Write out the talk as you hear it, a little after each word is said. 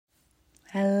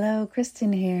Hello,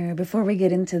 Kristen here. Before we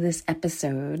get into this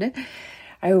episode,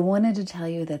 I wanted to tell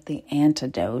you that the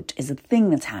antidote is a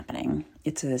thing that's happening.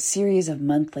 It's a series of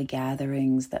monthly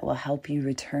gatherings that will help you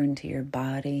return to your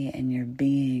body and your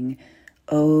being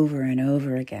over and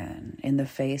over again in the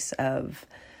face of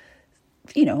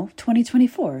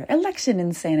 2024, election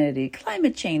insanity,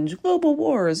 climate change, global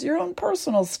wars, your own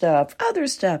personal stuff, other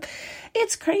stuff.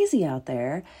 It's crazy out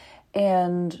there.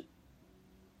 And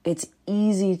it's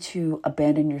easy to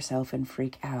abandon yourself and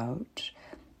freak out.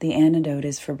 The antidote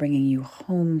is for bringing you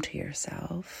home to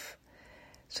yourself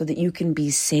so that you can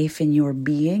be safe in your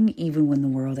being, even when the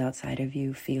world outside of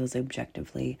you feels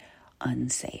objectively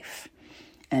unsafe.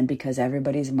 And because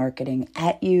everybody's marketing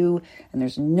at you and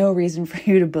there's no reason for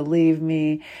you to believe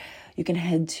me, you can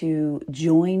head to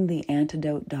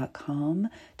jointheantidote.com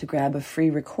to grab a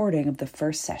free recording of the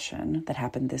first session that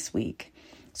happened this week,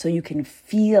 so you can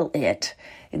feel it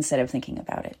instead of thinking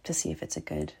about it to see if it's a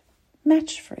good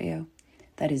match for you.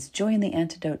 That is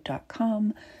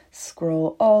jointheantidote.com.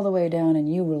 Scroll all the way down and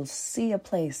you will see a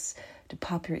place to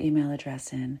pop your email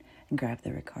address in and grab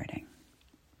the recording.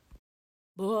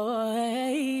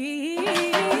 Boy,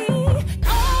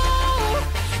 oh,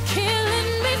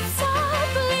 killing me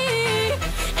softly,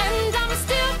 and I'm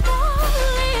still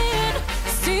falling,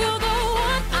 still the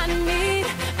one I need.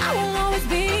 I will always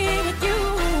be with you.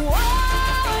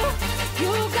 Oh,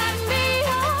 you got me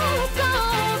all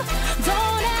gone.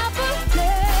 Don't ever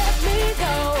let me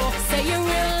go. Say you're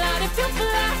real loud if you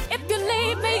fly. If you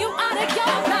leave me, you out of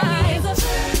your mind.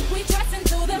 We dress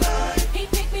into the night. He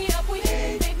picked me up. We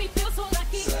made me feel so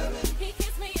lucky. He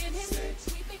kissed me in his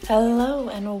sweet. Hello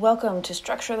and welcome to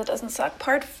Structure That Doesn't Suck,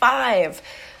 Part 5.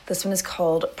 This one is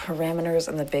called Parameters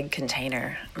in the Big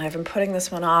Container. And I've been putting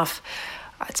this one off.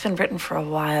 It's been written for a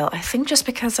while. I think just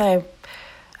because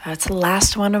it's the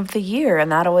last one of the year,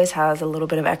 and that always has a little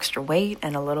bit of extra weight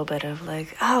and a little bit of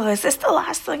like, oh, is this the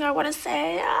last thing I want to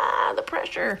say? The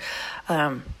pressure.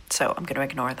 So I'm going to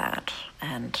ignore that,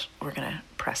 and we're going to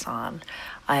press on.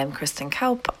 I am Kristen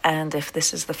Kaup, and if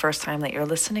this is the first time that you're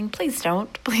listening, please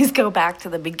don't. Please go back to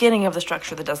the beginning of the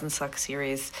Structure That Doesn't Suck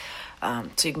series so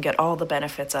you can get all the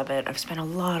benefits of it. I've spent a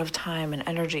lot of time and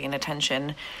energy and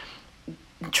attention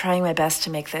trying my best to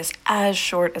make this as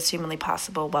short as humanly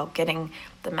possible while getting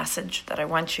the message that I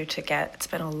want you to get. It's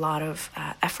been a lot of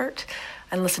effort,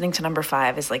 and listening to number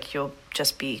 5 is like you'll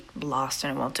just be lost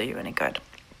and it won't do you any good.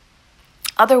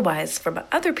 Otherwise, from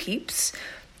other peeps,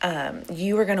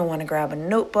 you are going to want to grab a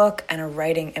notebook and a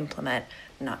writing implement,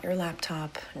 not your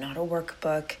laptop, not a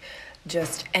workbook,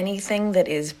 just anything that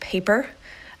is paper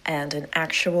and an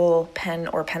actual pen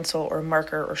or pencil or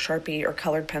marker or Sharpie or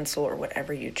colored pencil or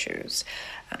whatever you choose.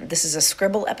 This is a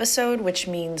scribble episode, which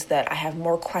means that I have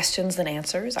more questions than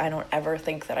answers. I don't ever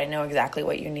think that I know exactly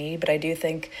what you need, but I do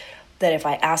think that if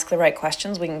I ask the right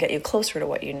questions, we can get you closer to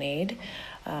what you need.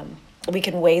 We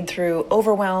can wade through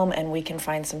overwhelm and we can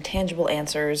find some tangible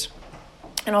answers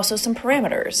and also some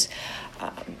parameters.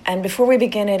 And before we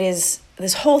begin,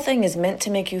 this whole thing is meant to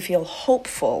make you feel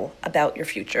hopeful about your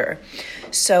future.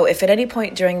 So if at any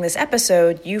point during this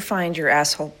episode you find your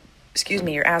asshole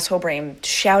brain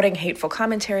shouting hateful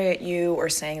commentary at you or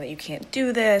saying that you can't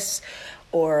do this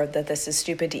or that this is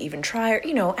stupid to even try, or,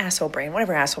 asshole brain,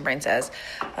 whatever asshole brain says,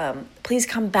 please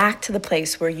come back to the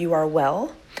place where you are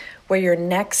well, where your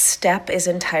next step is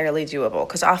entirely doable.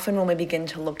 Because often when we begin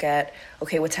to look at,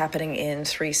 okay, what's happening in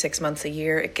 3-6 months, a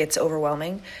year, it gets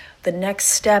overwhelming. The next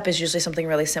step is usually something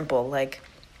really simple, like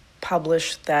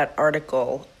publish that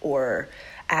article or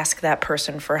ask that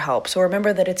person for help. So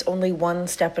remember that it's only one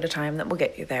step at a time that will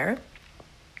get you there.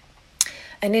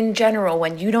 And in general,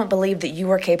 when you don't believe that you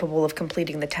are capable of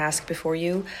completing the task before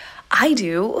you, I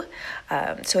do.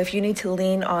 So if you need to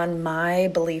lean on my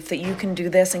belief that you can do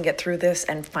this and get through this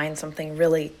and find something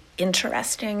really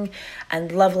interesting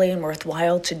and lovely and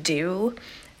worthwhile to do,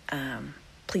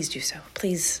 please do so.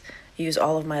 Please use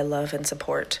all of my love and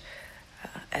support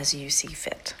as you see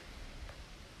fit.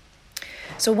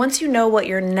 So once you know what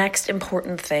your next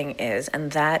important thing is,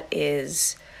 and that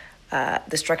is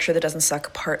the Structure That Doesn't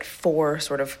Suck Part 4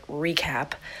 sort of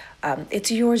recap, it's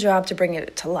your job to bring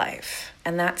it to life.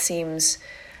 And that seems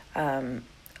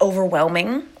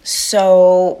overwhelming.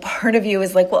 So part of you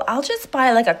is like, well, I'll just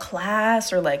buy like a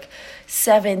class or like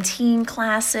 17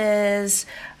 classes,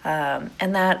 and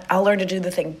that I'll learn to do the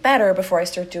thing better before I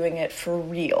start doing it for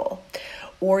real.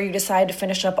 Or you decide to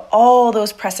finish up all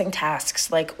those pressing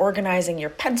tasks like organizing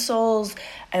your pencils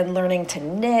and learning to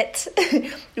knit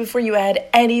before you add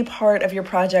any part of your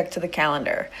project to the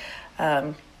calendar.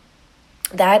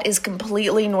 That is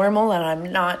completely normal, and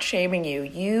I'm not shaming you.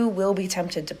 You will be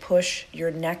tempted to push your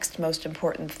next most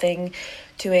important thing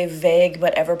to a vague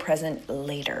but ever-present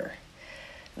later.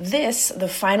 This, the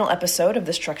final episode of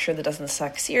the Structure That Doesn't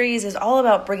Suck series, is all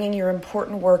about bringing your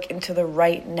important work into the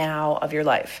right now of your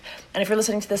life. And if you're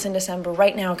listening to this in December,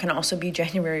 right now can also be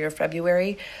January or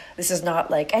February. This is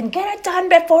not like, and get it done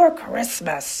before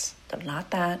Christmas.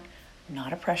 Not that,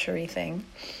 not a pressure-y thing.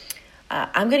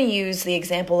 I'm going to use the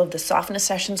example of the softness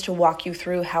sessions to walk you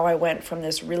through how I went from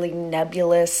this really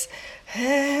nebulous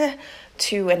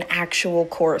to an actual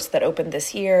course that opened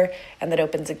this year and that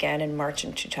opens again in March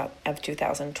of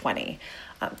 2020.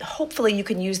 Hopefully you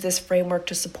can use this framework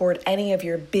to support any of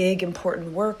your big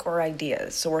important work or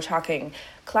ideas. So we're talking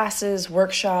classes,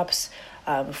 workshops,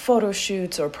 photo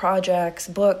shoots or projects,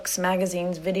 books,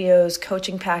 magazines, videos,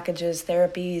 coaching packages,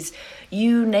 therapies,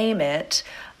 you name it.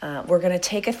 We're going to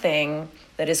take a thing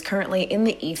that is currently in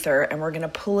the ether and we're going to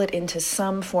pull it into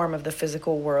some form of the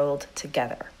physical world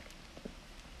together.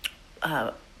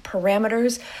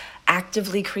 Parameters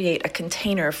actively create a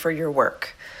container for your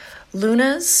work.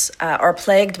 Lunas are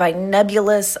plagued by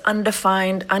nebulous,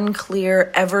 undefined,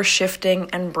 unclear, ever-shifting,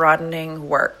 and broadening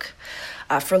work.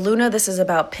 For Luna, this is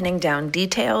about pinning down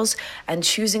details and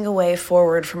choosing a way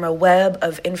forward from a web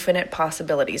of infinite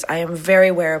possibilities. I am very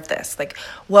aware of this. Like,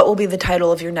 what will be the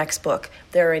title of your next book?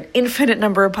 There are an infinite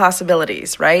number of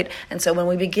possibilities, right? And so when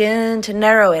we begin to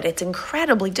narrow it, it's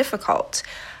incredibly difficult.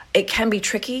 It can be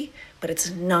tricky, but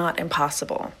it's not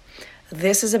impossible.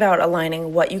 This is about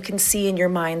aligning what you can see in your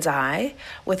mind's eye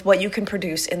with what you can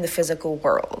produce in the physical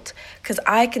world. Because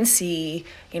I can see,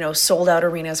 sold out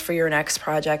arenas for your next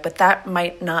project, but that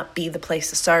might not be the place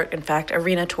to start. In fact,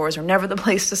 arena tours are never the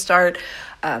place to start.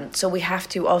 So we have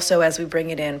to also, as we bring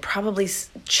it in, probably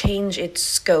change its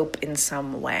scope in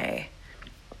some way.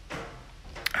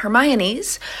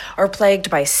 Hermione's are plagued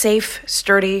by safe,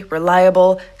 sturdy,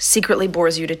 reliable, secretly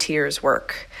bores you to tears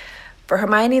work. For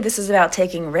Hermione, this is about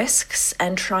taking risks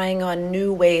and trying on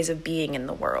new ways of being in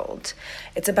the world.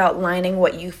 It's about lining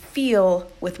what you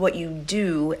feel with what you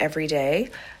do every day,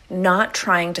 not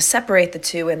trying to separate the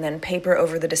two and then paper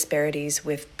over the disparities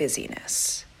with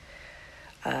busyness.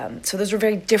 So those are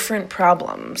very different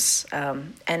problems.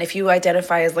 And if you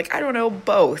identify as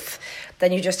both,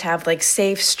 then you just have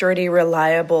safe, sturdy,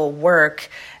 reliable work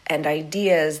and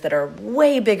ideas that are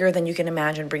way bigger than you can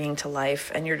imagine bringing to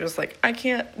life. And you're just like, I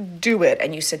can't do it.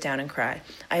 And you sit down and cry.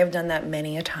 I have done that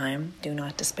many a time. Do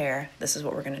not despair. This is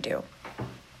what we're going to do.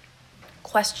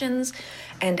 Questions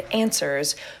and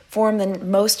answers form the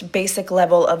most basic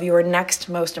level of your next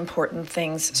most important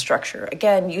things structure.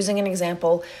 Again, using an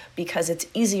example because it's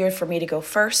easier for me to go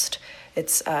first.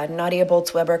 It's Nadia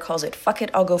Bolz-Weber calls it fuck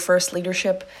it, I'll go first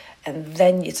leadership. And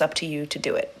then it's up to you to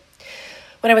do it.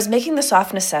 When I was making the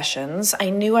softness sessions,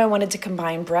 I knew I wanted to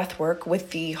combine breath work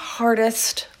with the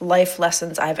hardest life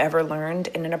lessons I've ever learned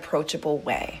in an approachable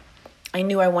way. I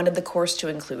knew I wanted the course to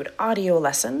include audio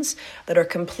lessons that are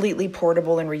completely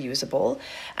portable and reusable,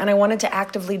 and I wanted to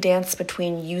actively dance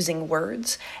between using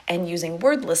words and using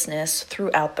wordlessness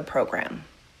throughout the program.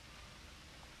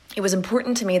 It was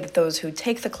important to me that those who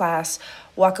take the class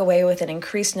walk away with an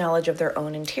increased knowledge of their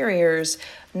own interiors,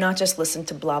 not just listen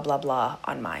to blah, blah, blah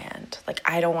on my end.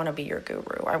 I don't want to be your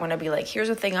guru. I want to be here's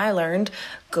a thing I learned.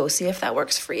 Go see if that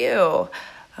works for you.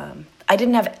 I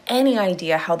didn't have any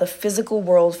idea how the physical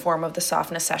world form of the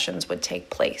softness sessions would take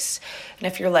place. And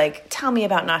if you're tell me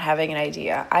about not having an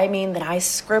idea, I mean that I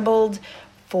scribbled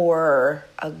for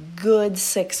a good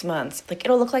 6 months.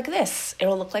 It'll look like this.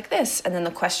 It'll look like this. And then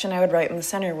the question I would write in the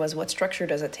center was, what structure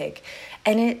does it take?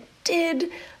 And it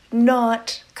did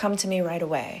not come to me right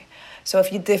away. So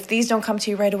if these don't come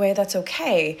to you right away, that's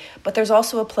okay. But there's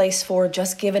also a place for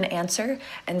just give an answer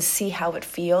and see how it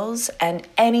feels. And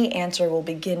any answer will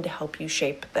begin to help you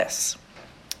shape this.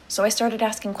 So I started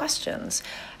asking questions.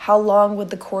 How long would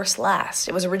the course last?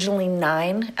 It was originally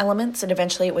 9 elements and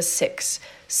eventually it was 6.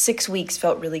 6 weeks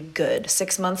felt really good.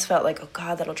 6 months felt like, oh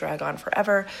God, that'll drag on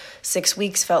forever. 6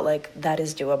 weeks felt like that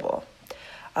is doable.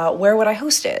 Where would I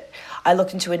host it? I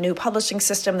looked into a new publishing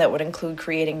system that would include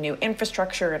creating new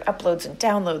infrastructure and uploads and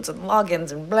downloads and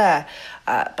logins and blah.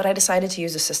 But I decided to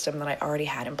use a system that I already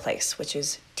had in place, which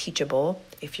is Teachable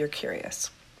if you're curious.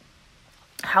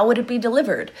 How would it be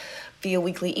delivered? Via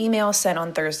weekly email sent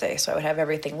on Thursday. So I would have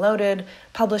everything loaded,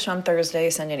 publish on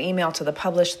Thursday, send an email to the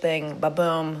published thing,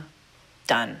 ba-boom,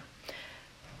 done.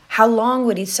 How long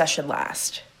would each session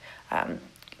last?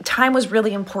 Time was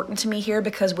really important to me here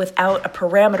because without a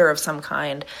parameter of some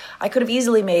kind, I could have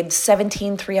easily made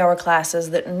 17 3-hour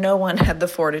classes that no one had the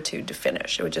fortitude to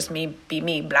finish. It would just be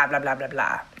me, blah, blah, blah, blah,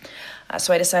 blah.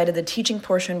 So I decided the teaching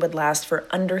portion would last for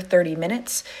under 30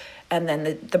 minutes, and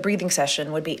then the breathing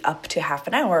session would be up to half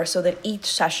an hour, so that each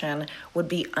session would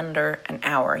be under an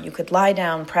hour. You could lie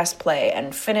down, press play,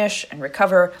 and finish and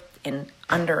recover in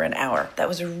under an hour. That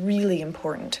was really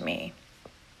important to me.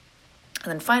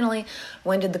 And then finally,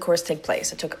 when did the course take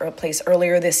place? It took place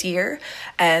earlier this year,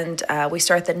 and we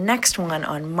start the next one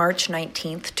on March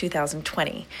 19th,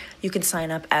 2020. You can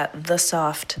sign up at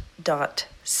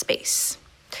thesoft.space.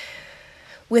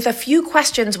 With a few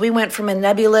questions, we went from a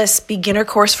nebulous beginner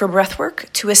course for breathwork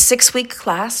to a 6-week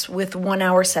class with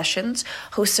 1-hour sessions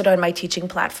hosted on my teaching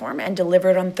platform and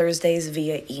delivered on Thursdays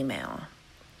via email.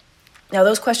 Now,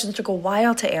 those questions took a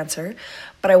while to answer,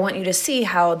 but I want you to see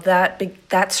how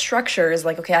that structure is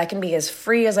like, okay, I can be as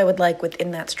free as I would like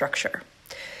within that structure.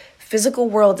 Physical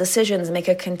world decisions make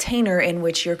a container in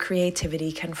which your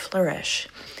creativity can flourish.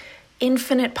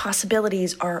 Infinite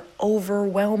possibilities are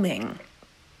overwhelming.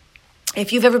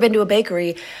 If you've ever been to a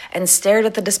bakery and stared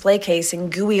at the display case in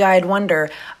gooey-eyed wonder,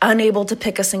 unable to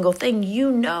pick a single thing, you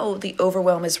know the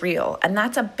overwhelm is real. And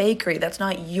that's a bakery. That's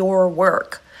not your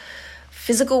work.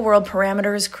 Physical world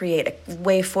parameters create a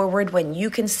way forward when you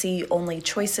can see only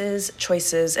choices,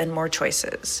 and more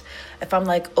choices. If I'm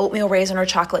like oatmeal raisin or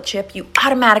chocolate chip, you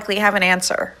automatically have an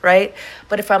answer, right?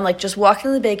 But if I'm like just walking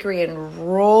in the bakery and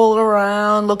roll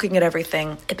around looking at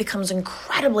everything, it becomes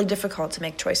incredibly difficult to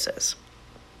make choices.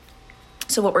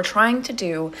 So what we're trying to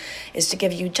do is to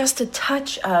give you just a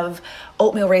touch of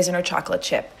oatmeal raisin or chocolate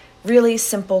chip. Really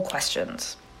simple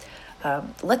questions.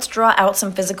 Let's draw out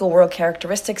some physical world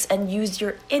characteristics and use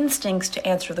your instincts to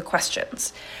answer the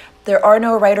questions. There are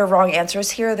no right or wrong answers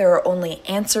here. There are only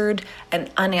answered and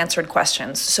unanswered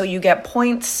questions. So you get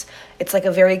points. It's like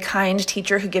a very kind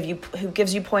teacher who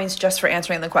gives you points just for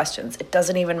answering the questions. It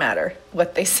doesn't even matter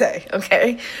what they say,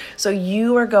 okay? So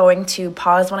you are going to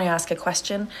pause when I ask a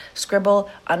question, scribble,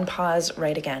 unpause,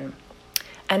 write again.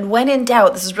 And when in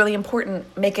doubt, this is really important,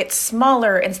 make it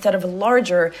smaller instead of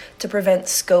larger to prevent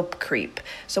scope creep.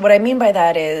 So what I mean by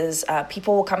that is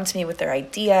people will come to me with their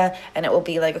idea and it will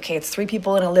be like, okay, it's 3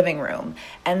 people in a living room.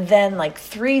 And then like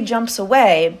 3 jumps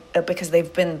away because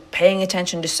they've been paying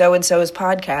attention to so-and-so's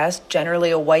podcast,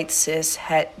 generally a white cis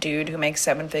het dude who makes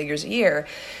 7 figures a year.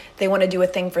 They want to do a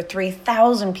thing for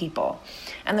 3,000 people.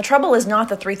 And the trouble is not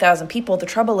the 3,000 people. The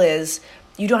trouble is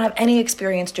you don't have any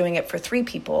experience doing it for 3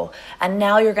 people, and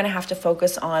now you're going to have to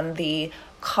focus on the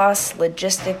costs,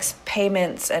 logistics,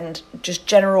 payments, and just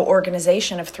general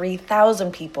organization of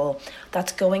 3,000 people.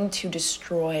 That's going to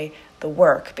destroy the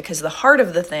work because the heart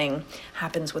of the thing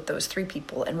happens with those 3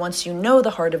 people, and once you know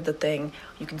the heart of the thing,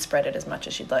 you can spread it as much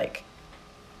as you'd like.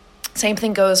 Same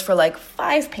thing goes for like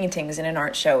 5 paintings in an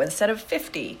art show instead of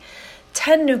 50.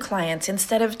 10 new clients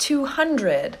instead of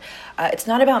 200. It's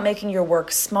not about making your work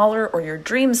smaller or your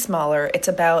dreams smaller. It's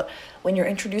about when you're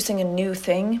introducing a new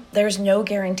thing, there's no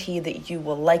guarantee that you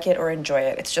will like it or enjoy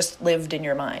it. It's just lived in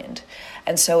your mind.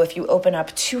 And so if you open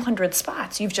up 200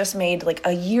 spots, you've just made like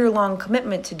a year-long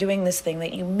commitment to doing this thing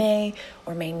that you may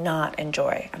or may not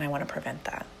enjoy. And I want to prevent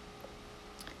that.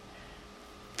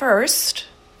 First,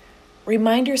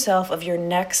 remind yourself of your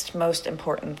next most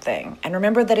important thing. And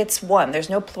remember that it's one.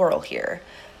 There's no plural here.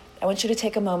 I want you to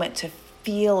take a moment to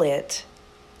feel it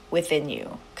within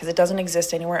you because it doesn't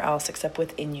exist anywhere else except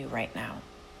within you right now.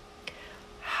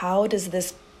 How does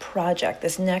this project,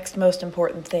 this next most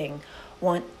important thing,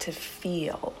 want to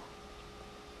feel?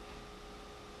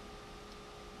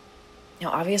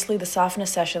 Now, obviously, the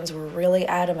softness sessions were really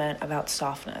adamant about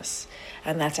softness,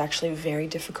 and that's actually very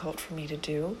difficult for me to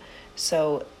do.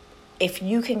 So if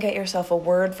you can get yourself a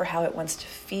word for how it wants to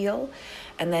feel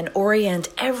and then orient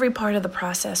every part of the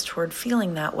process toward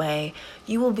feeling that way,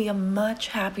 you will be a much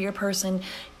happier person,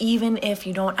 even if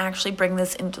you don't actually bring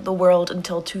this into the world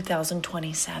until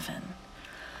 2027.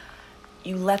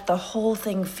 You let the whole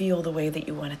thing feel the way that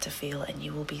you want it to feel, and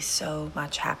you will be so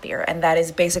much happier. And that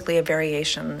is basically a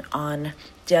variation on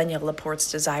Danielle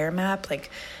Laporte's desire map.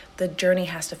 Like, the journey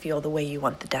has to feel the way you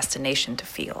want the destination to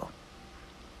feel.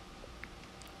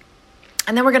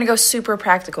 And then we're going to go super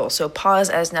practical. So pause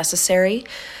as necessary.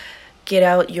 Get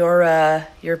out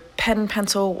your pen,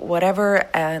 pencil, whatever,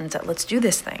 and let's do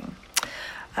this thing.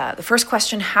 The first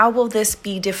question, how will this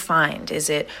be defined? Is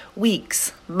it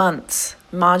weeks, months,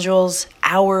 modules,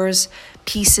 hours,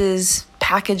 pieces,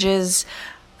 packages,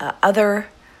 other?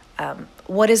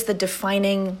 What is the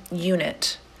defining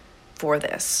unit for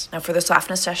this? Now, for the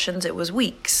softness sessions, it was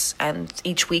weeks, and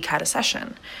each week had a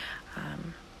session.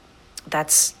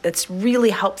 That's really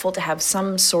helpful to have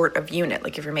some sort of unit.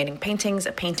 Like if you're making paintings,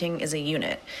 a painting is a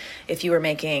unit. If you are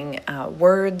making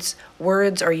words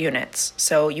are units.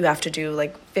 So you have to do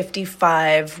like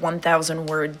 55 1,000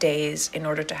 word days in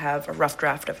order to have a rough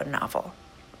draft of a novel.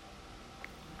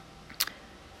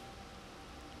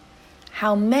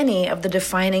 How many of the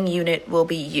defining unit will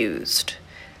be used?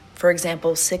 For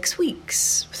example, 6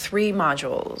 weeks, 3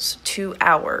 modules, 2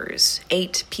 hours,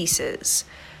 8 pieces.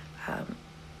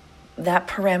 That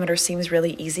parameter seems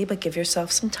really easy, but give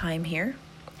yourself some time here.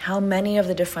 How many of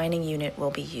the defining unit will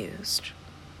be used?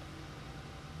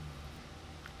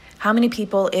 How many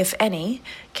people, if any,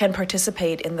 can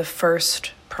participate in the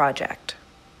first project?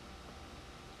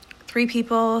 3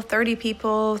 people, 30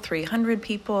 people, 300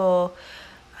 people.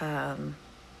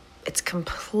 It's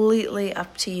completely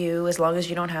up to you as long as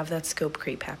you don't have that scope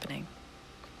creep happening.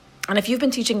 And if you've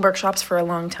been teaching workshops for a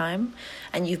long time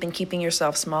and you've been keeping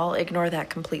yourself small, ignore that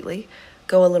completely.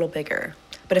 Go a little bigger.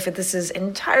 But if this is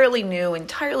entirely new,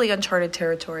 entirely uncharted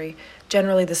territory,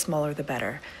 generally the smaller the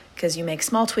better. Because you make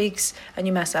small tweaks and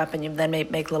you mess up, and you then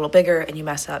make a little bigger and you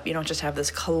mess up. You don't just have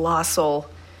this colossal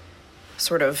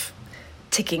sort of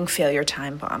ticking failure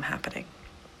time bomb happening.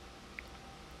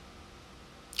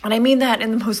 And I mean that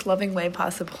in the most loving way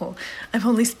possible. I'm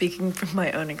only speaking from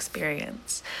my own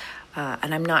experience.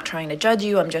 And I'm not trying to judge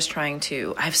you. I'm just trying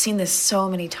to, I've seen this so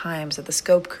many times that the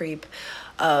scope creep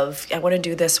of, I want to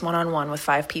do this one-on-one with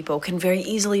 5 people can very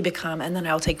easily become, and then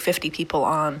I'll take 50 people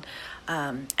on.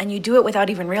 And you do it without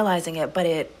even realizing it, but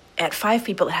at 5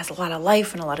 people, it has a lot of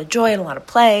life and a lot of joy and a lot of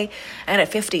play. And at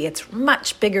 50, it's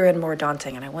much bigger and more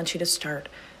daunting. And I want you to start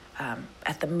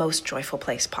at the most joyful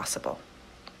place possible.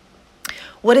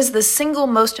 What is the single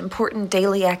most important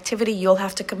daily activity you'll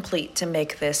have to complete to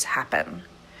make this happen?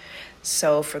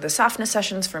 So for the softness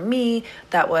sessions for me,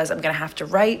 that was I'm going to have to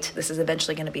write. This is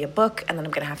eventually going to be a book, and then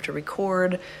I'm going to have to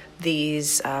record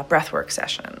these breathwork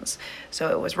sessions. So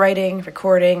it was writing,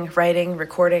 recording.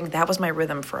 That was my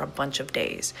rhythm for a bunch of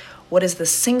days. What is the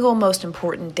single most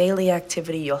important daily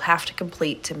activity you'll have to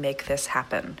complete to make this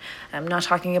happen? And I'm not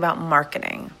talking about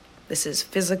marketing. This is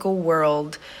physical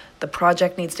world. The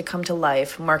project needs to come to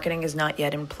life. Marketing is not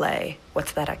yet in play.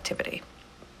 What's that activity?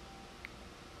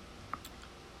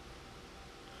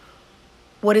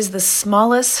 What is the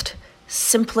smallest,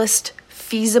 simplest,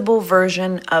 feasible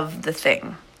version of the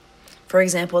thing? For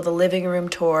example, the living room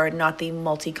tour, not the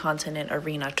multi-continent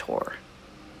arena tour.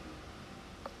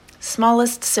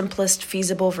 Smallest, simplest,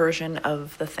 feasible version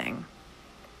of the thing.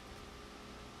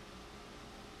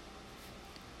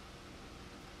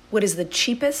 What is the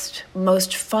cheapest,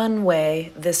 most fun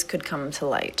way this could come to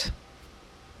light?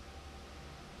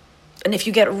 And if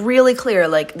you get really clear,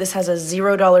 like this has a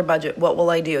 $0 budget, what will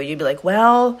I do? You'd be like,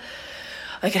 well,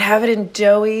 I could have it in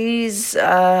Joey's,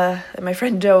 my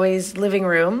friend Joey's living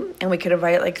room, and we could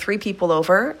invite like 3 people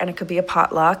over, and it could be a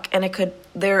potluck, and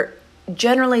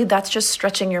generally that's just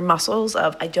stretching your muscles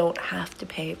of, I don't have to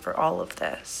pay for all of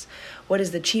this. What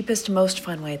is the cheapest, most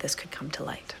fun way this could come to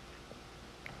light?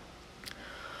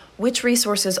 Which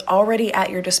resources already at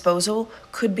your disposal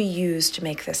could be used to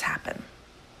make this happen?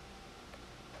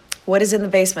 What is in the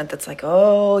basement that's like,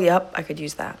 oh, yep, I could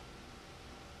use that?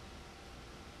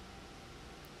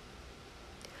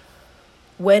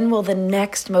 When will the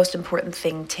next most important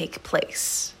thing take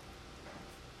place?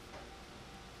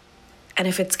 And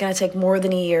if it's going to take more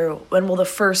than a year, when will the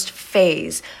first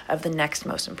phase of the next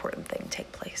most important thing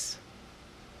take place?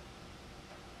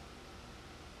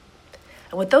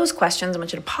 And with those questions, I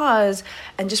want you to pause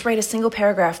and just write a single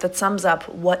paragraph that sums up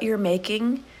what you're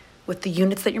making with the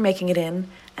units that you're making it in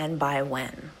and by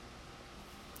when.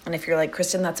 And if you're like,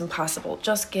 Kristen, that's impossible,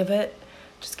 just give it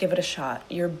a shot.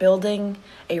 You're building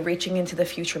a reaching into the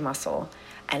future muscle,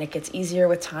 and it gets easier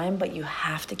with time, but you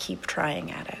have to keep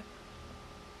trying at it.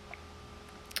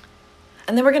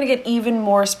 And then we're going to get even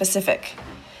more specific,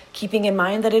 keeping in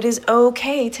mind that it is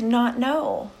okay to not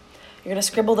know. You're going to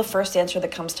scribble the first answer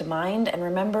that comes to mind, and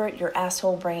remember, your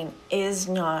asshole brain is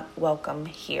not welcome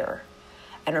here.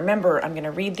 And remember, I'm going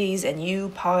to read these and you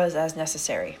pause as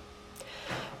necessary.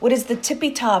 What is the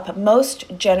tippy-top,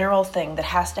 most general thing that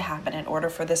has to happen in order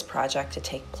for this project to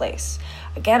take place?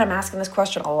 Again, I'm asking this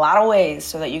question a lot of ways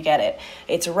so that you get it.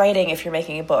 It's writing if you're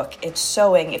making a book. It's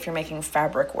sewing if you're making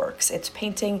fabric works. It's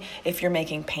painting if you're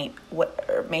making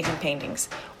making paintings.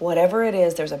 Whatever it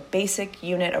is, there's a basic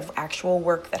unit of actual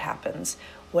work that happens.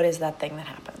 What is that thing that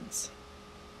happens?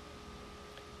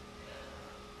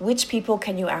 Which people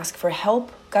can you ask for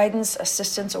help, guidance,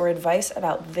 assistance, or advice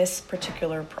about this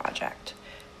particular project?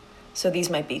 So these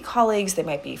might be colleagues, they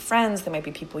might be friends, they might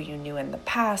be people you knew in the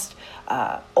past,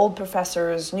 old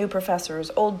professors,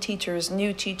 old teachers,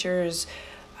 new teachers,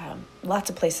 lots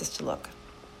of places to look.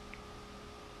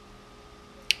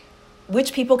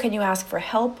 Which people can you ask for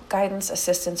help, guidance,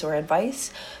 assistance, or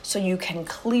advice so you can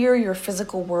clear your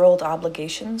physical world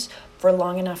obligations for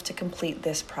long enough to complete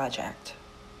this project?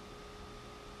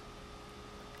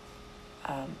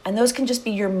 And those can just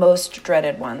be your most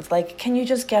dreaded ones. Like, can you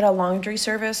just get a laundry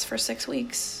service for 6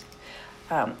 weeks?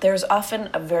 There's often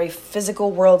a very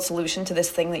physical world solution to this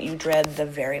thing that you dread the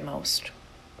very most.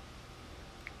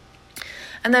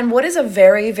 And then what is a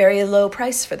very, very low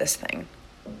price for this thing?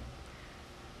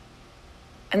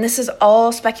 And this is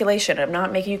all speculation. I'm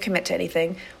not making you commit to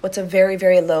anything. What's a very,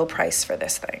 very low price for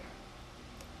this thing?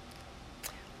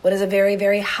 What is a very,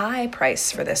 very high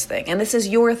price for this thing? And this is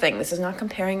your thing. This is not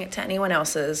comparing it to anyone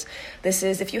else's. This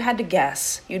is, if you had to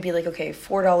guess, you'd be like, okay,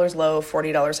 $4 low,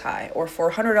 $40 high, or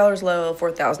 $400 low,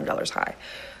 $4,000 high.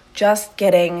 Just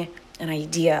getting an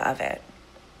idea of it.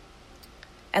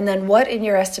 And then what, in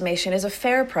your estimation, is a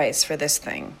fair price for this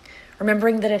thing?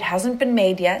 Remembering that it hasn't been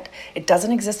made yet, it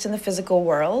doesn't exist in the physical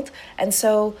world, and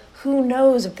so who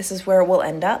knows if this is where it will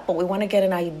end up, but we want to get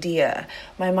an idea.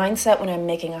 My mindset when I'm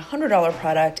making a $100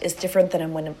 product is different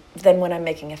than when I'm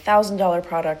making a $1,000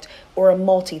 product or a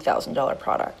multi-$1,000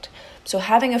 product. So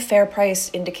having a fair price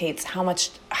indicates how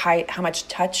much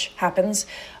touch happens,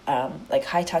 like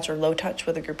high touch or low touch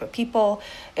with a group of people.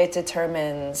 It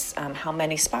determines how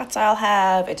many spots I'll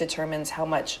have. It determines how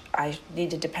much I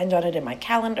need to depend on it in my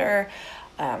calendar.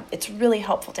 It's really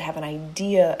helpful to have an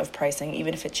idea of pricing,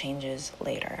 even if it changes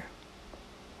later.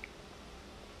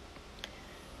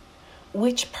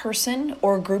 Which person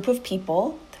or group of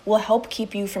people will help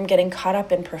keep you from getting caught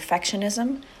up in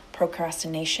perfectionism,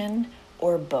 procrastination,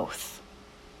 or both?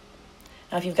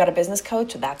 Now, if you've got a business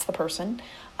coach, that's the person.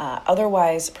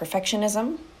 Otherwise,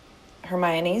 perfectionism,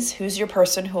 Hermione's, who's your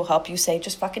person who will help you say,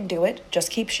 just fucking do it, just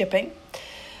keep shipping.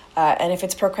 And if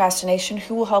it's procrastination,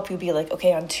 who will help you be like,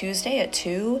 okay, on Tuesday at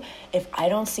 2, if I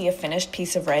don't see a finished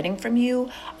piece of writing from you,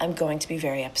 I'm going to be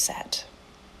very upset.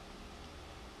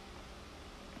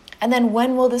 And then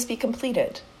when will this be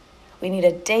completed? We need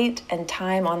a date and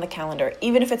time on the calendar,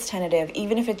 even if it's tentative,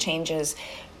 even if it changes.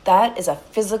 That is a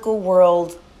physical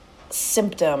world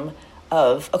symptom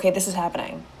of, okay, this is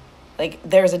happening. Like,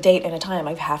 there's a date and a time.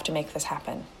 I have to make this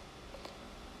happen.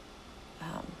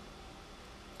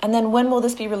 And then when will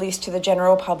this be released to the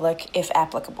general public, if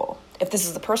applicable? If this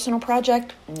is a personal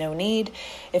project, no need.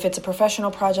 If it's a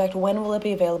professional project, when will it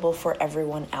be available for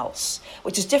everyone else?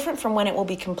 Which is different from when it will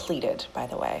be completed, by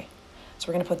the way. So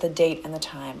we're going to put the date and the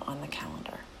time on the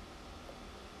calendar.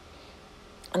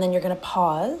 And then you're going to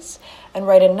pause and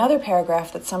write another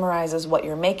paragraph that summarizes what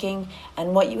you're making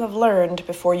and what you have learned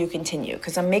before you continue.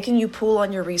 Because I'm making you pool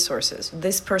on your resources.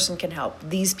 This person can help.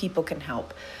 These people can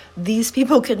help. These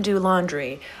people can do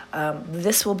laundry.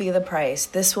 This will be the price.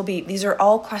 These are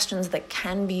all questions that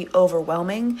can be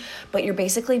overwhelming, but you're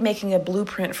basically making a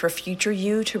blueprint for future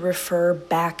you to refer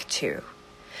back to.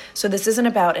 So this isn't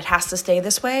about, it has to stay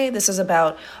this way. This is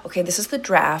about, okay, this is the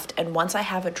draft. And once I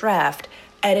have a draft,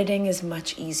 editing is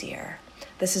much easier.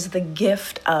 This is the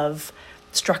gift of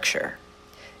structure,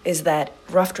 is that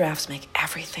rough drafts make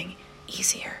everything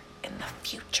easier in the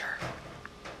future.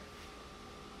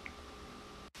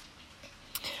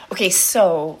 Okay,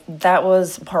 so that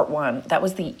was part 1. That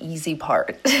was the easy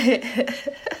part.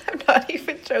 I'm not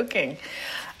even joking.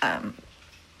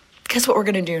 Because what we're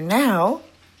going to do now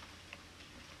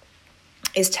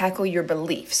is tackle your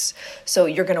beliefs. So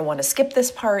you're going to want to skip this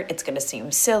part. It's going to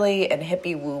seem silly and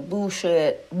hippie woo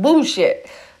bullshit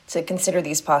to consider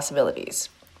these possibilities.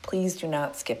 Please do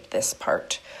not skip this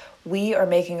part. We are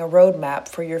making a roadmap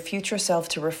for your future self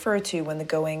to refer to when the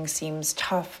going seems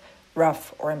tough,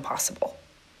 rough, or impossible.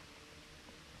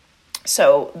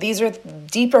 So these are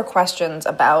deeper questions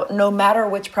about, no matter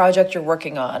which project you're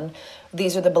working on,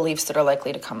 these are the beliefs that are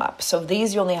likely to come up. So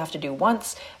these you only have to do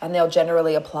once, and they'll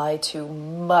generally apply to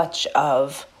much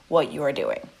of what you are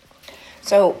doing.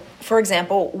 So, for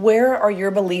example, where are your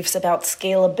beliefs about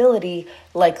scalability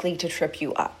likely to trip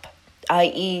you up?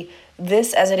 I.e.,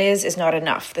 this as it is not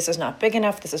enough. This is not big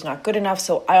enough. This is not good enough.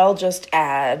 So I'll just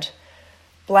add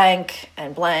blank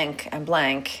and blank and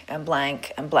blank and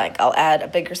blank and blank. I'll add a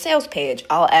bigger sales page.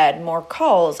 I'll add more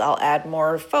calls. I'll add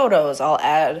more photos. I'll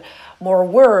add more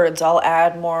words. I'll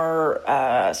add more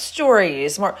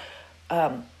stories. More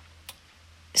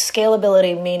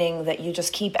scalability, meaning that you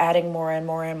just keep adding more and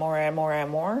more and more and more and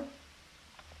more,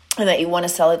 and that you want to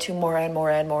sell it to more and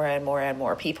more and more and more and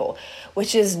more people,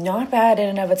 which is not bad in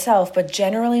and of itself. But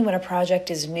generally, when a project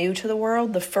is new to the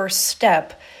world, the first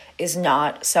step is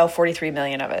not sell 43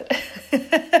 million of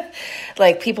it.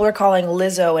 Like, people are calling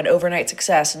Lizzo an overnight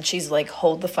success, and she's like,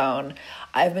 hold the phone.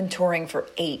 I've been touring for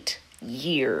 8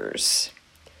 years.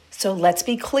 So let's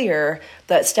be clear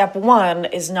that step one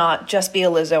is not just be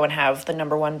a Lizzo and have the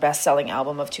 #1 best-selling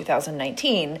album of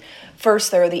 2019.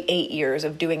 First, there are the 8 years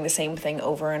of doing the same thing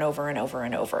over and over and over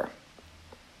and over.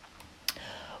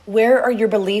 Where are your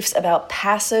beliefs about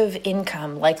passive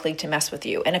income likely to mess with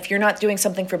you? And if you're not doing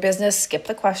something for business, skip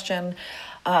the question.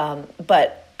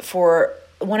 But for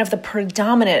one of the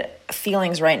predominant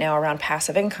feelings right now around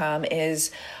passive income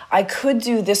is, I could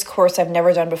do this course I've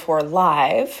never done before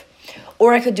live,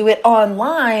 or I could do it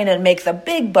online and make the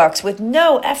big bucks with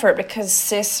no effort because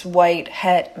cis, white,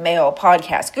 het, male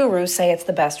podcast gurus say it's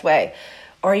the best way.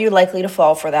 Are you likely to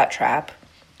fall for that trap?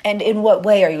 And in what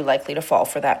way are you likely to fall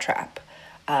for that trap?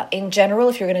 In general,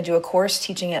 if you're going to do a course,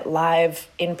 teaching it live,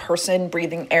 in person,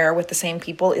 breathing air with the same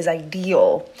people is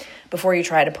ideal before you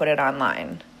try to put it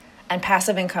online. And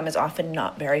passive income is often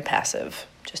not very passive,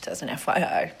 just as an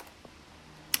FYI.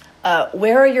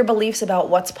 Where are your beliefs about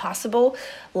what's possible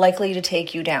likely to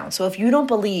take you down? So if you don't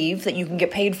believe that you can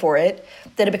get paid for it,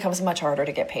 then it becomes much harder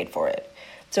to get paid for it.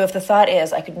 So if the thought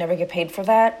is, I could never get paid for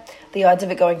that, the odds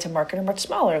of it going to market are much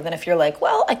smaller than if you're like,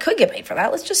 well, I could get paid for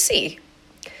that. Let's just see.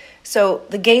 So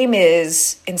the game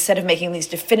is, instead of making these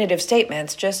definitive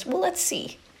statements, just, well, let's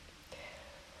see.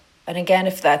 And again,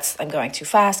 if I'm going too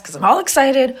fast because I'm all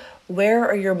excited, where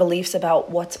are your beliefs about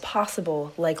what's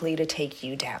possible likely to take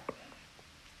you down?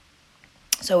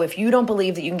 So if you don't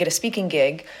believe that you can get a speaking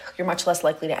gig, you're much less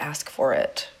likely to ask for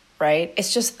it, right?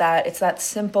 It's just that. It's that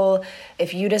simple.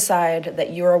 If you decide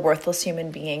that you're a worthless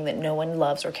human being that no one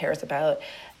loves or cares about,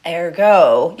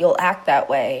 ergo, you'll act that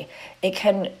way, it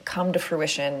can come to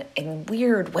fruition in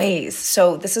weird ways.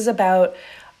 So this is about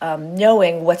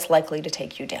knowing what's likely to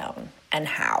take you down and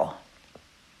how.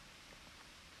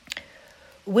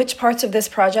 Which parts of this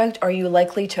project are you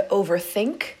likely to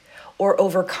overthink or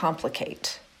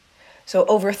overcomplicate? So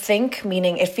overthink,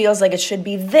 meaning it feels like it should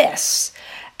be this.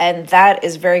 And that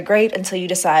is very great until you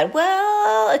decide,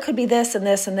 well, it could be this and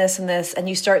this and this and this. And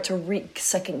you start to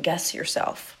second guess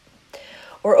yourself.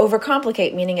 Or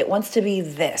overcomplicate, meaning it wants to be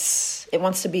this. It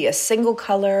wants to be a single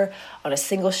color on a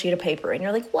single sheet of paper. And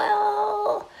you're like,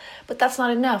 well, but that's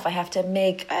not enough. I have to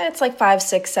make, it's like 5,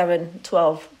 6, 7,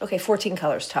 12, 14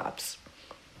 colors tops.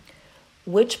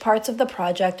 Which parts of the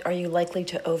project are you likely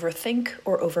to overthink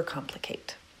or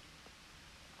overcomplicate?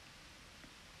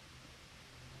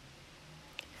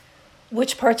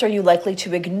 Which parts are you likely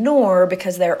to ignore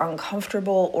because they're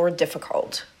uncomfortable or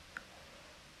difficult?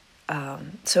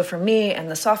 So for me and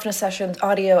the softness sessions,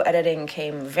 audio editing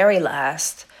came very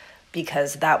last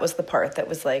because that was the part that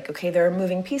was like, okay, there are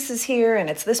moving pieces here and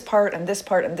it's this part and this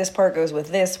part and this part goes with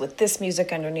this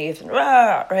music underneath, and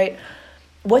right?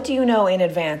 What do you know in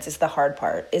advance is the hard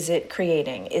part? Is it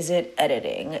creating? Is it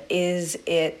editing? Is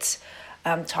it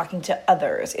talking to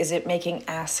others? Is it making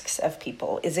asks of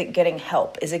people? Is it getting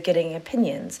help? Is it getting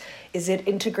opinions? Is it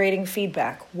integrating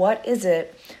feedback? What is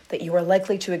it that you are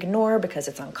likely to ignore because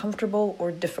it's uncomfortable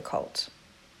or difficult?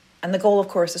 And the goal, of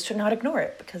course, is to not ignore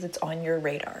it because it's on your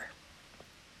radar.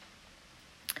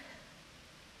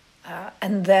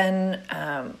 And then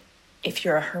if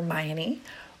you're a Hermione,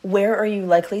 where are you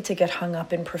likely to get hung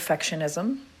up in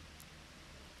perfectionism?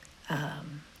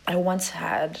 I once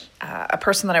had a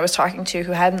person that I was talking to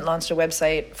who hadn't launched a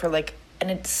website for and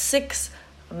it's 6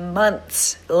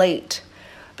 months late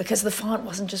because the font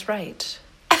wasn't just right.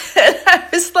 And I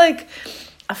was like,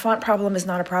 a font problem is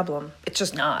not a problem. It's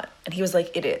just not. And he was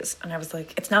like, it is. And I was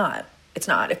like, it's not. It's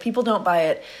not. If people don't buy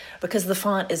it because the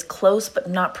font is close but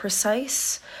not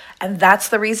precise, and that's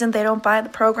the reason they don't buy the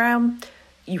program,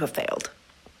 you have failed.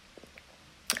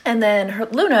 And then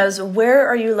Luna's, where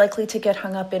are you likely to get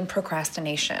hung up in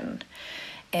procrastination?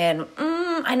 And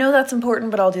I know that's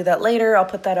important, but I'll do that later. I'll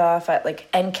put that off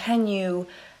and can you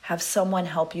have someone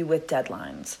help you with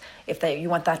deadlines? If you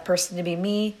want that person to be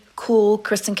me, cool,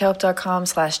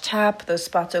 KristenKelp.com/tap. Those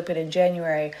spots open in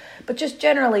January. But just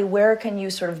generally, where can you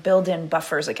sort of build in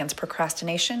buffers against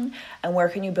procrastination? And where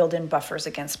can you build in buffers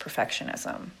against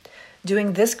perfectionism?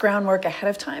 Doing this groundwork ahead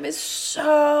of time is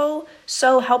so,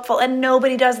 so helpful. And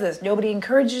nobody does this. Nobody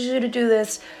encourages you to do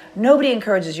this. Nobody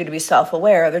encourages you to be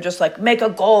self-aware. They're just like, make a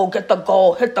goal, get the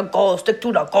goal, hit the goal, stick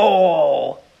to the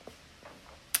goal.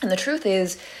 And the truth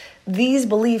is, these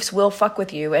beliefs will fuck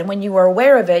with you. And when you are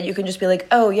aware of it, you can just be like,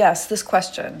 oh, yes, this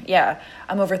question. Yeah,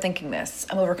 I'm overthinking this.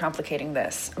 I'm overcomplicating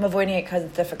this. I'm avoiding it because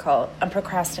it's difficult. I'm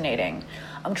procrastinating.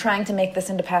 I'm trying to make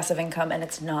this into passive income and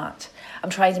it's not.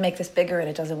 I'm trying to make this bigger and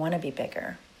it doesn't want to be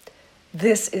bigger.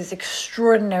 This is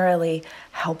extraordinarily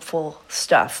helpful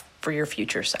stuff for your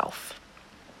future self.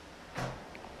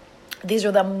 These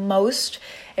are the most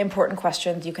important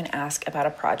questions you can ask about a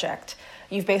project.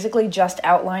 You've basically just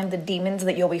outlined the demons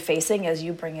that you'll be facing as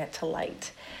you bring it to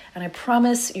light. And I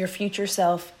promise your future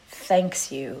self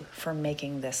thanks you for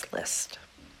making this list.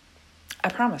 I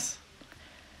promise.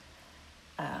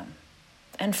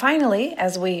 And finally,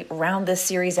 as we round this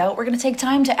series out, we're going to take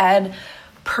time to add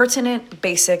pertinent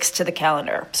basics to the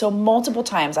calendar. So multiple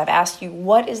times I've asked you,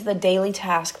 what is the daily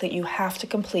task that you have to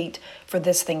complete for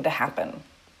this thing to happen?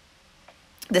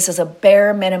 This is a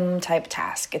bare minimum type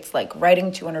task. It's like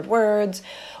writing 200 words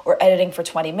or editing for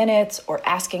 20 minutes or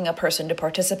asking a person to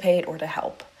participate or to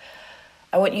help.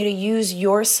 I want you to use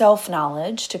your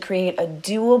self-knowledge to create a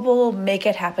doable, make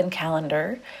it happen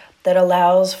calendar that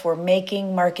allows for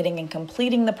making, marketing, and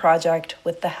completing the project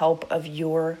with the help of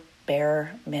your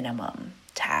bare minimum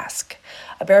task.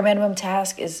 A bare minimum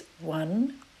task is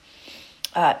 1.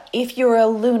 If you're a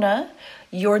Luna,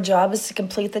 your job is to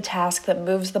complete the task that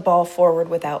moves the ball forward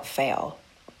without fail.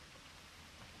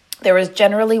 There is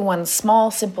generally one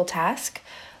small, simple task,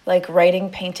 like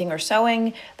writing, painting, or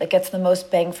sewing, that gets the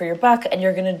most bang for your buck, and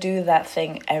you're going to do that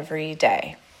thing every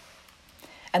day.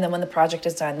 And then when the project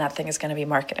is done, that thing is going to be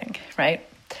marketing, right?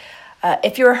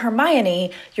 If you're a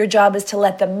Hermione, your job is to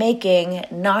let the making,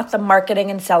 not the marketing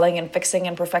and selling and fixing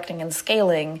and perfecting and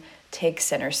scaling, take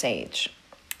center stage.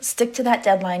 Stick to that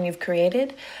deadline you've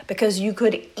created, because you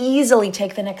could easily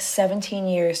take the next 17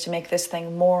 years to make this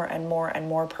thing more and more and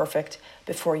more perfect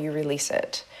before you release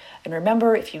it. And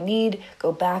remember, if you need,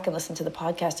 go back and listen to the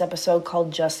podcast episode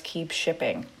called Just Keep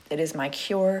Shipping. It is my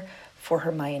cure for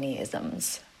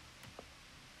Hermione-isms.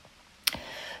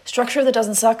 Structure That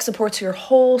Doesn't Suck supports your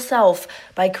whole self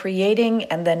by creating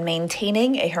and then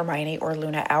maintaining a Hermione or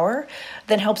Luna hour,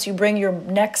 then helps you bring your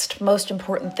next most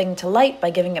important thing to light by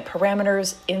giving it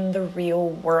parameters in the real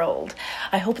world.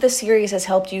 I hope this series has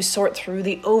helped you sort through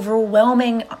the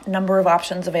overwhelming number of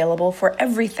options available for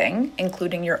everything,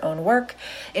 including your own work,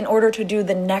 in order to do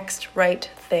the next right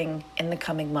thing in the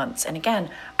coming months. And again,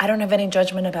 I don't have any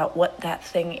judgment about what that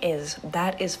thing is.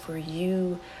 That is for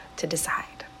you to decide.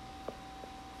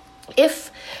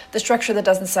 If the Structure That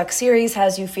Doesn't Suck series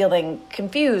has you feeling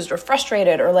confused or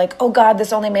frustrated or like, oh God,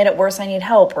 this only made it worse, I need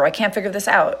help, or I can't figure this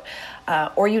out,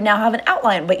 or you now have an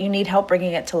outline but you need help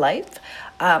bringing it to life,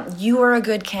 you are a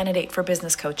good candidate for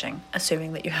business coaching,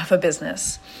 assuming that you have a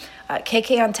business.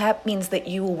 KK on Tap means that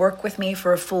you will work with me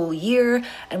for a full year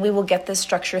and we will get this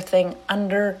structure thing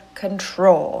under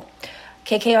control.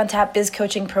 KK on Tap Biz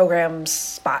Coaching Program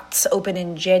spots open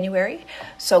in January,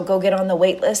 so go get on the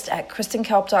wait list at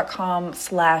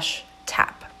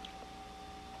kristenkelp.com/tap.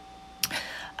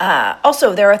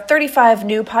 Also, there are 35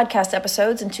 new podcast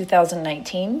episodes in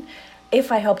 2019.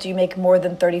 If I helped you make more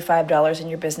than $35 in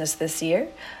your business this year,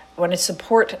 I want to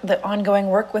support the ongoing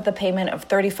work with a payment of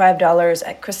 $35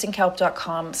 at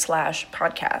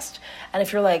kristenkelp.com/podcast. And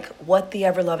if you're like, what the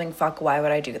ever-loving fuck, why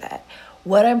would I do that?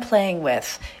 What I'm playing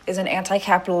with is an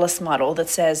anti-capitalist model that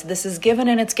says this is given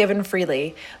and it's given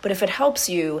freely, but if it helps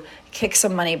you, kick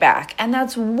some money back. And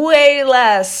that's way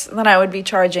less than I would be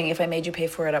charging if I made you pay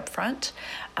for it up front.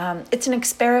 It's an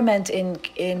experiment in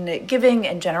giving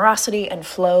and generosity and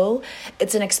flow.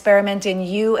 It's an experiment in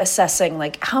you assessing,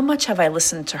 like, how much have I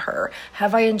listened to her?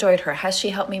 Have I enjoyed her? Has she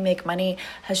helped me make money?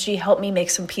 Has she helped me make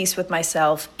some peace with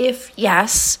myself? If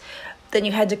yes, then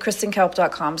you head to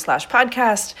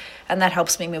kristenkelp.com/podcast, and that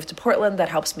helps me move to Portland. That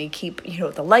helps me keep,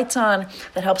 the lights on.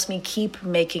 That helps me keep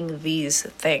making these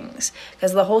things.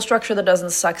 Because the whole Structure That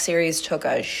Doesn't Suck series took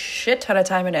a shit ton of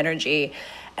time and energy,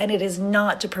 and it is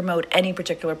not to promote any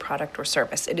particular product or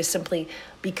service. It is simply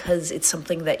because it's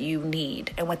something that you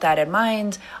need. And with that in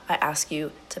mind, I ask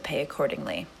you to pay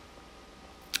accordingly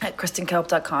at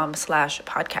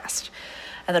kristenkelp.com/podcast.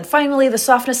 And then finally, the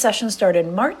softness sessions start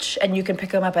in March, and you can pick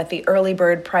them up at the early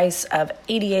bird price of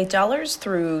 $88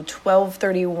 through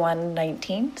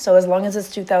 $12/31/19. So as long as it's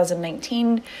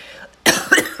 2019,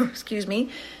 excuse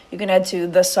me, you can head to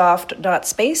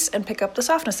thesoft.space and pick up the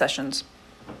softness sessions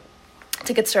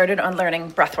to get started on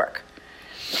learning breathwork.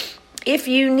 If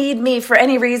you need me for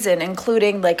any reason,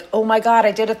 including like, oh my God, I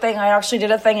actually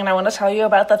did a thing, and I want to tell you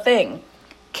about the thing,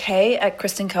 K at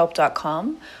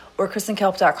kristenkelp.com or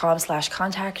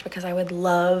kristenkelp.com/contact, because I would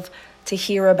love to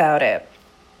hear about it.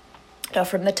 Now,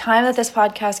 from the time that this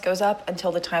podcast goes up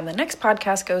until the time the next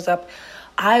podcast goes up,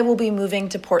 I will be moving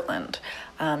to Portland.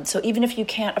 So even if you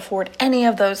can't afford any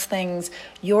of those things,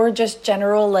 your just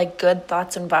general like good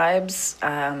thoughts and vibes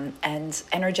and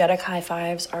energetic high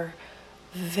fives are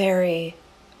very,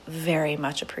 very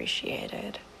much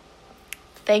appreciated.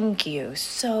 Thank you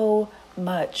so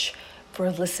much for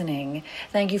listening.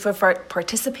 Thank you for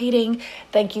participating.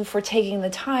 Thank you for taking the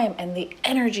time and the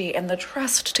energy and the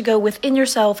trust to go within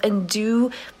yourself and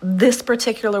do this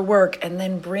particular work and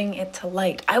then bring it to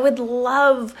light. I would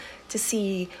love to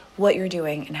see what you're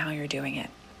doing and how you're doing it.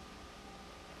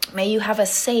 May you have a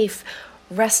safe,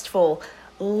 restful,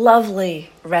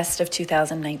 lovely rest of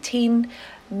 2019.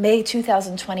 May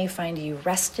 2020 find you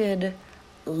rested,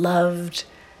 loved,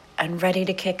 and ready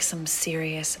to kick some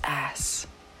serious ass.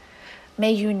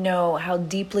 May you know how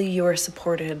deeply you are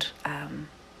supported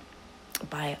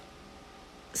by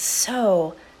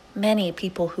so many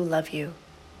people who love you.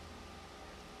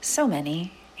 So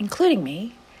many, including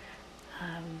me.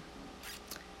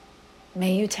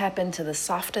 May you tap into the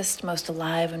softest, most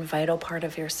alive and vital part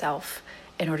of yourself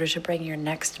in order to bring your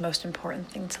next most important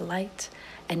thing to light.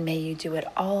 And may you do it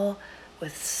all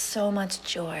with so much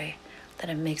joy that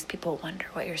it makes people wonder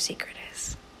what your secret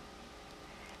is.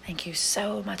 Thank you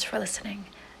so much for listening,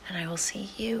 and I will see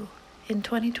you in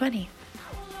 2020.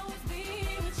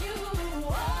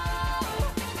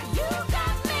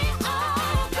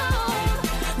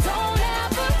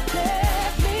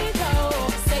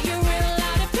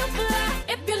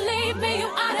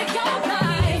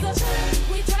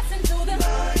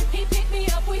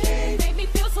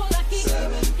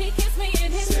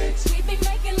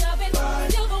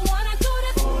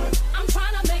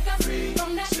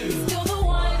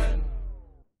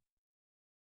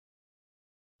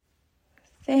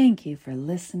 Thank you for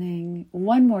listening.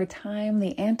 One more time,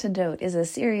 The Antidote is a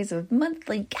series of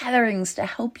monthly gatherings to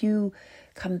help you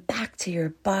come back to your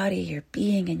body, your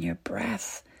being, and your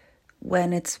breath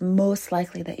when it's most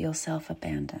likely that you'll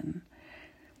self-abandon.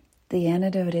 The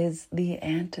antidote is the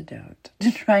antidote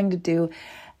to trying to do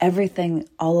everything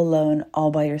all alone,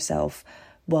 all by yourself,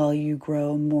 while you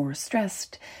grow more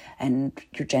stressed and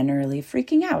you're generally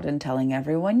freaking out and telling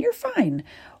everyone you're fine,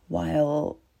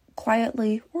 while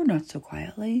quietly, or not so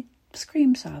quietly,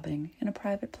 scream sobbing in a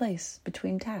private place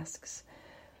between tasks.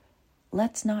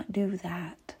 Let's not do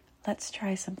that. Let's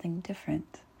try something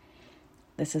different.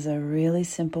 This is a really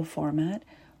simple format,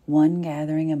 one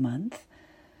gathering a month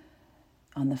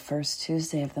on the first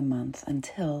Tuesday of the month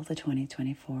until the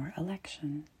 2024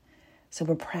 election. So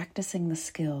we're practicing the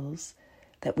skills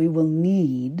that we will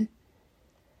need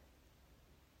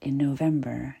in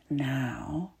November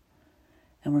now.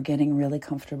 And we're getting really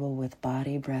comfortable with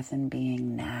body, breath, and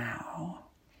being now.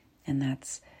 And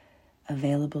that's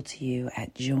available to you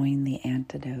at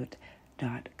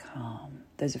jointheantidote.com.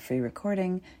 There's a free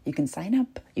recording. You can sign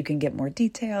up. You can get more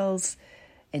details.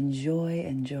 Enjoy,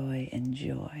 enjoy,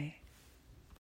 enjoy.